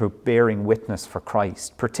barrier to bearing witness for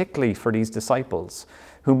Christ, particularly for these disciples,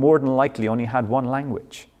 who more than likely only had one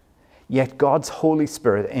language. Yet God's Holy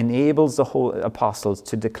Spirit enables the apostles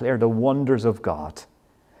to declare the wonders of God.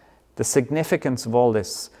 The significance of all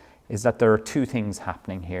this is that there are two things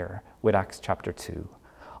happening here with Acts chapter 2.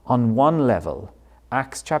 On one level,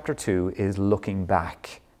 Acts chapter 2 is looking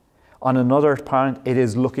back. On another part, it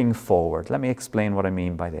is looking forward. Let me explain what I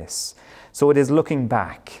mean by this. So it is looking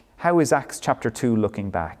back. How is Acts chapter 2 looking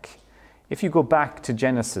back? If you go back to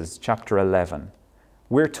Genesis chapter 11,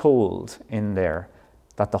 we're told in there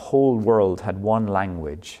that the whole world had one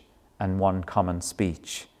language and one common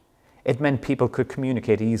speech. It meant people could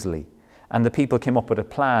communicate easily. And the people came up with a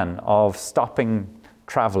plan of stopping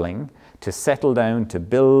traveling to settle down, to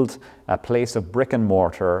build a place of brick and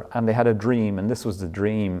mortar. And they had a dream, and this was the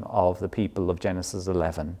dream of the people of Genesis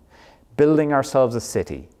 11. Building ourselves a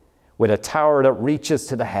city with a tower that reaches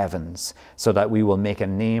to the heavens so that we will make a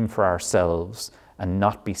name for ourselves and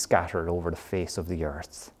not be scattered over the face of the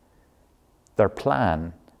earth. Their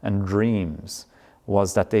plan and dreams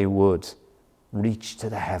was that they would reach to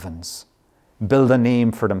the heavens. build a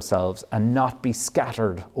name for themselves, and not be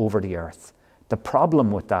scattered over the earth. The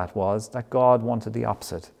problem with that was that God wanted the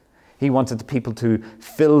opposite. He wanted the people to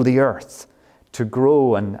fill the earth, to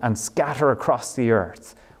grow and scatter across the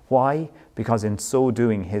earth. Why? Because in so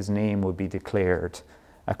doing, his name would be declared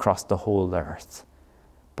across the whole earth.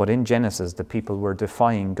 But in Genesis, the people were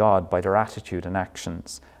defying God by their attitude and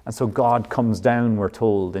actions. And so God comes down, we're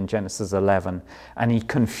told, in Genesis 11, and he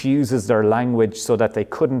confuses their language so that they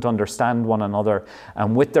couldn't understand one another.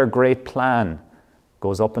 And with their great plan,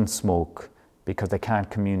 goes up in smoke because they can't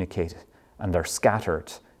communicate and they're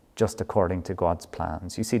scattered just according to God's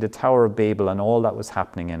plans. You see, the Tower of Babel and all that was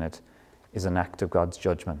happening in it is an act of God's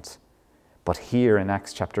judgment. But here in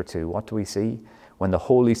Acts chapter 2, what do we see? When the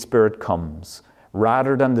Holy Spirit comes,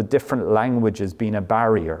 rather than the different languages being a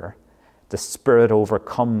barrier, the Spirit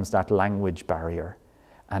overcomes that language barrier.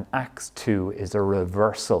 And Acts 2 is a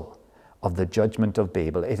reversal of the judgment of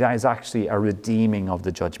Babel. It is actually a redeeming of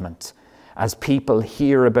the judgment, as people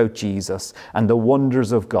hear about Jesus and the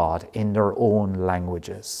wonders of God in their own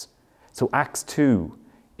languages. So Acts 2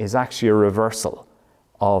 is actually a reversal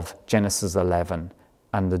of Genesis 11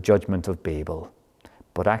 and the judgment of Babel.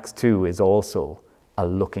 But Acts 2 is also a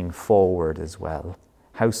looking forward as well.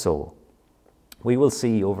 How so? We will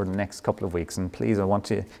see over the next couple of weeks, and please, I want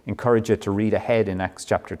to encourage you to read ahead in Acts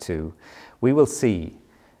chapter 2. We will see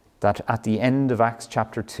that at the end of Acts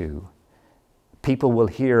chapter 2, people will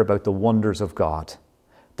hear about the wonders of God.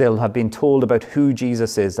 They'll have been told about who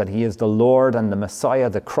Jesus is, that he is the Lord and the Messiah,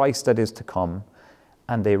 the Christ that is to come,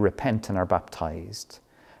 and they repent and are baptized.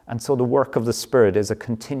 And so the work of the Spirit is a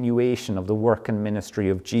continuation of the work and ministry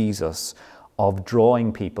of Jesus, of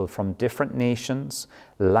drawing people from different nations,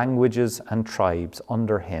 languages and tribes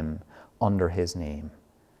under him, under his name.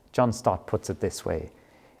 John Stott puts it this way.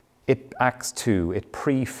 Acts 2, it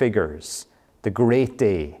prefigures the great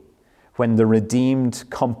day when the redeemed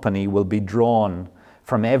company will be drawn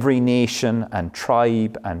from every nation and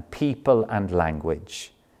tribe and people and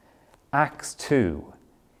language. Acts 2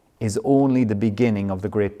 is only the beginning of the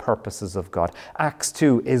great purposes of God. Acts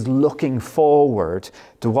 2 is looking forward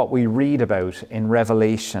to what we read about in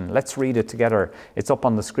Revelation. Let's read it together. It's up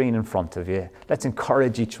on the screen in front of you. Let's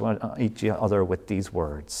encourage each other with these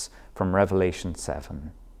words from Revelation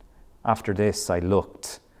 7. After this I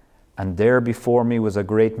looked, and there before me was a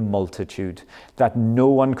great multitude that no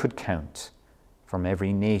one could count, from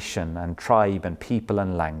every nation and tribe and people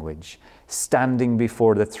and language, standing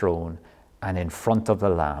before the throne and in front of the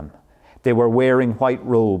Lamb. They were wearing white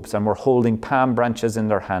robes and were holding palm branches in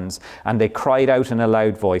their hands, and they cried out in a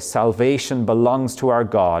loud voice, "Salvation belongs to our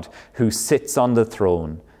God who sits on the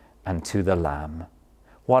throne and to the Lamb."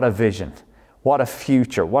 What a vision, what a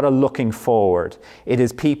future, what a looking forward. It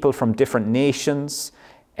is people from different nations,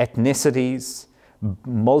 ethnicities,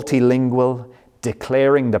 multilingual,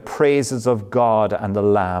 declaring the praises of God and the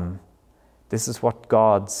Lamb. This is what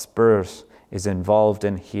God's Spirit is involved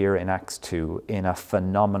in here in Acts 2 in a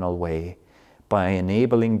phenomenal way, by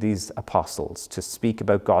enabling these apostles to speak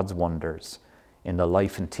about God's wonders in the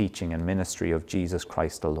life and teaching and ministry of Jesus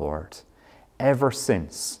Christ the Lord. Ever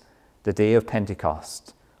since the day of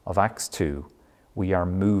Pentecost of Acts 2, we are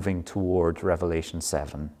moving toward Revelation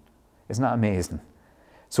 7. Isn't that amazing?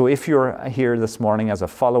 So if you're here this morning as a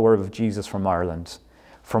follower of Jesus from Ireland,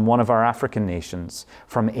 from one of our African nations,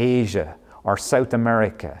 from Asia or South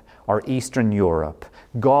America or Eastern Europe,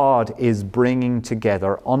 God is bringing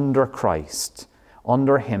together under Christ,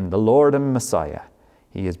 under him, the Lord and Messiah.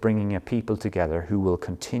 He is bringing a people together who will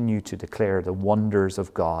continue to declare the wonders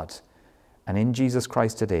of God. And in Jesus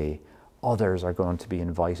Christ today, others are going to be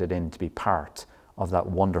invited in to be part of that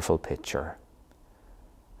wonderful picture.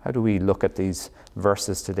 How do we look at these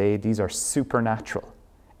verses today? These are supernatural,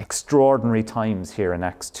 extraordinary times here in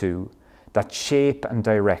Acts 2 that shape and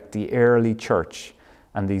direct the early church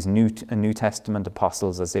and these New Testament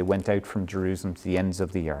apostles as they went out from Jerusalem to the ends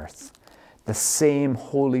of the earth. The same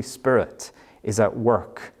Holy Spirit is at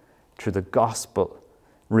work through the gospel,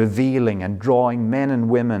 revealing and drawing men and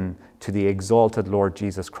women to the exalted Lord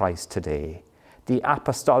Jesus Christ today. The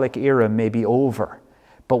apostolic era may be over,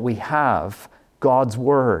 but we have God's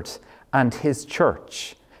word and his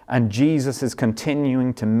church, and Jesus is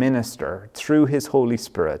continuing to minister through his Holy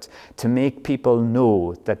Spirit to make people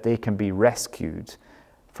know that they can be rescued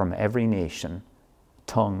from every nation,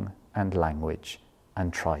 tongue and language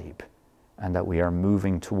and tribe, and that we are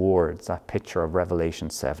moving towards that picture of Revelation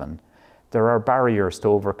 7. There are barriers to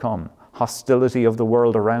overcome, hostility of the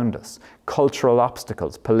world around us, cultural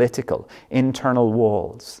obstacles, political, internal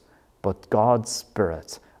walls, but God's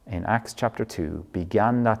Spirit in Acts chapter 2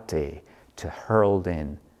 began that day to herald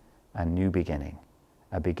in a new beginning,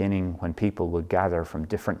 a beginning when people will gather from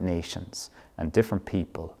different nations and different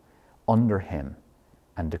people under him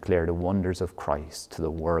and declare the wonders of Christ to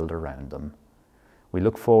the world around them. We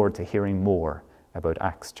look forward to hearing more about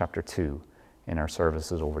Acts chapter 2 in our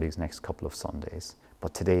services over these next couple of Sundays.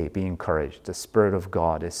 But today, be encouraged. The Spirit of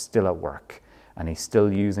God is still at work, and he's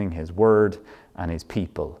still using his word and his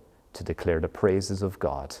people to declare the praises of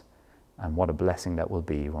God. And what a blessing that will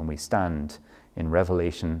be when we stand in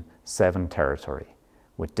Revelation 7 territory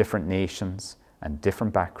with different nations and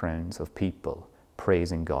different backgrounds of people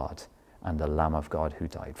praising God and the Lamb of God who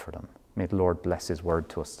died for them. May the Lord bless his word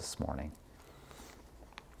to us this morning.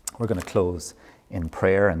 We're going to close in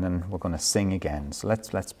prayer, and then we're going to sing again. So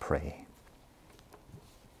let's pray.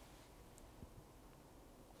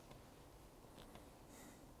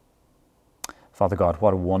 Father God,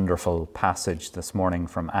 what a wonderful passage this morning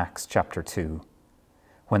from Acts chapter 2,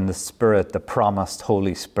 when the Spirit, the promised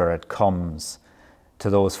Holy Spirit, comes to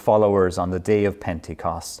those followers on the day of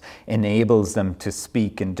Pentecost, enables them to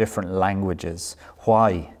speak in different languages.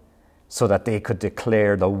 Why? So that they could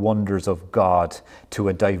declare the wonders of God to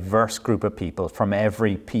a diverse group of people from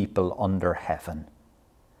every people under heaven.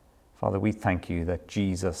 Father, we thank you that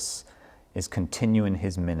Jesus is continuing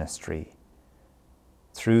his ministry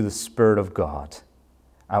through the Spirit of God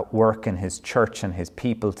at work in his church and his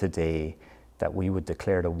people today, that we would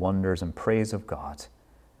declare the wonders and praise of God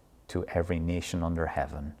to every nation under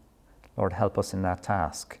heaven. Lord, help us in that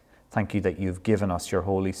task. Thank you that you've given us your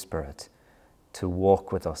Holy Spirit to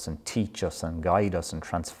walk with us and teach us and guide us and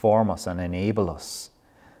transform us and enable us.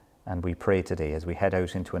 And we pray today as we head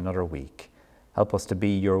out into another week, help us to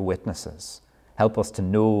be your witnesses. Help us to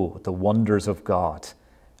know the wonders of God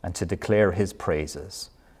and to declare his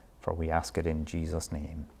praises. For we ask it in Jesus'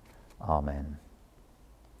 name. Amen.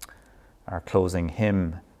 Our closing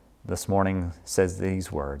hymn this morning says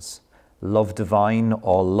these words: Love divine,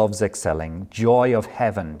 all loves excelling, joy of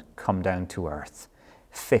heaven come down to earth.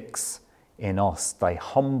 Fix in us thy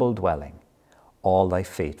humble dwelling, all thy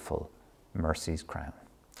faithful mercies crown.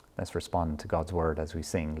 Let's respond to God's word as we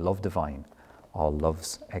sing Love divine, all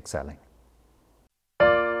loves excelling.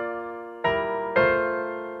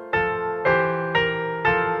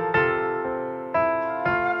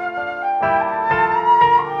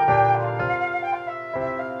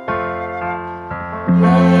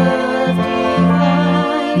 Love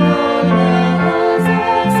divine, all loves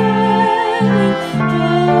excelling,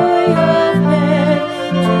 joy of heaven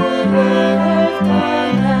to earth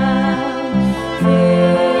come down.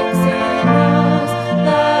 Fix in us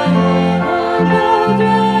thy humble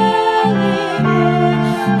dwelling,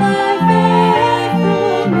 thy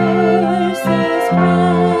faithful mercies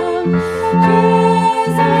crown.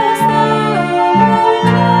 Jesus, thou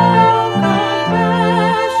art of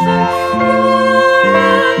compassion,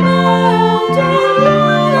 Take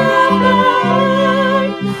away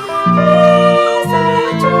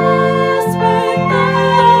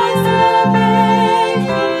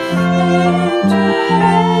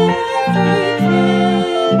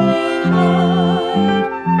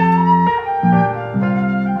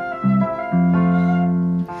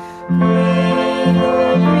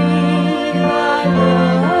the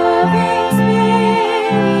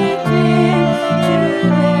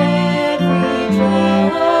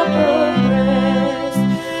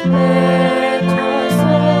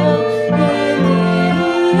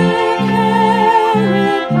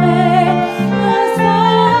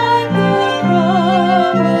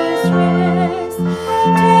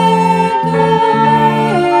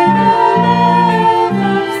love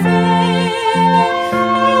of sin.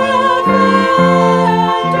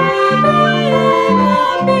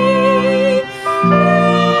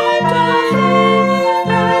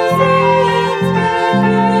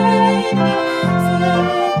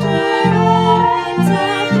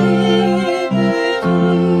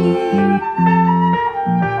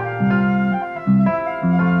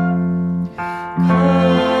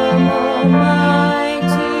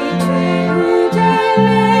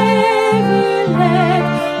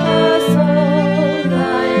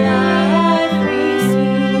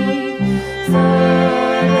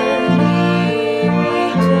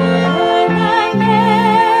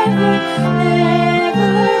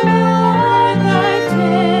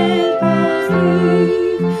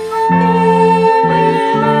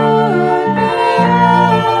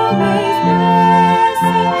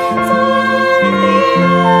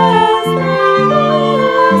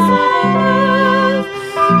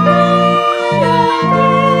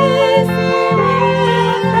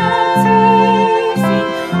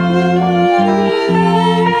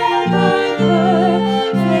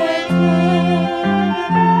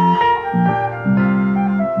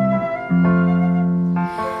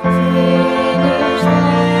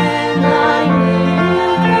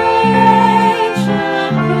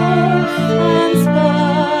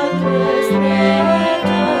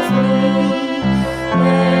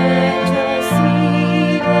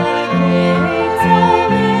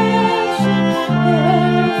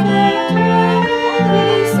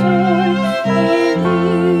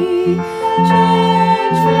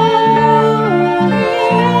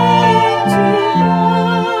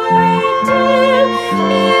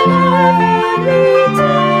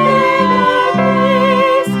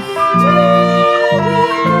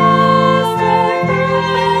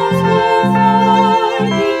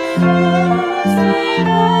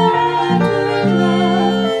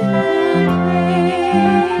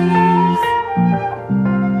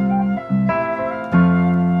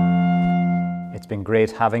 been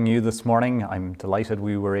great having you this morning. I'm delighted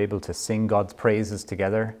we were able to sing God's praises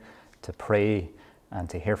together, to pray and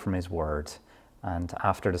to hear from his word. And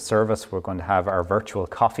after the service, we're going to have our virtual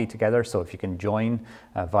coffee together. So if you can join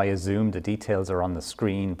via Zoom, the details are on the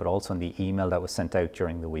screen, but also in the email that was sent out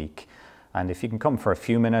during the week. And if you can come for a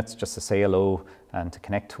few minutes just to say hello and to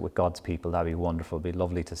connect with God's people, that'd be wonderful. It'd be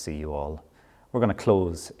lovely to see you all. We're going to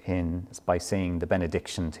close by saying the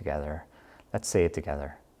benediction together. Let's say it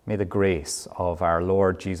together. May the grace of our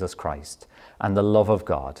Lord Jesus Christ and the love of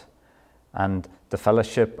God and the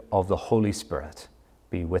fellowship of the Holy Spirit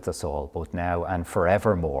be with us all, both now and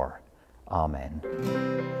forevermore. Amen.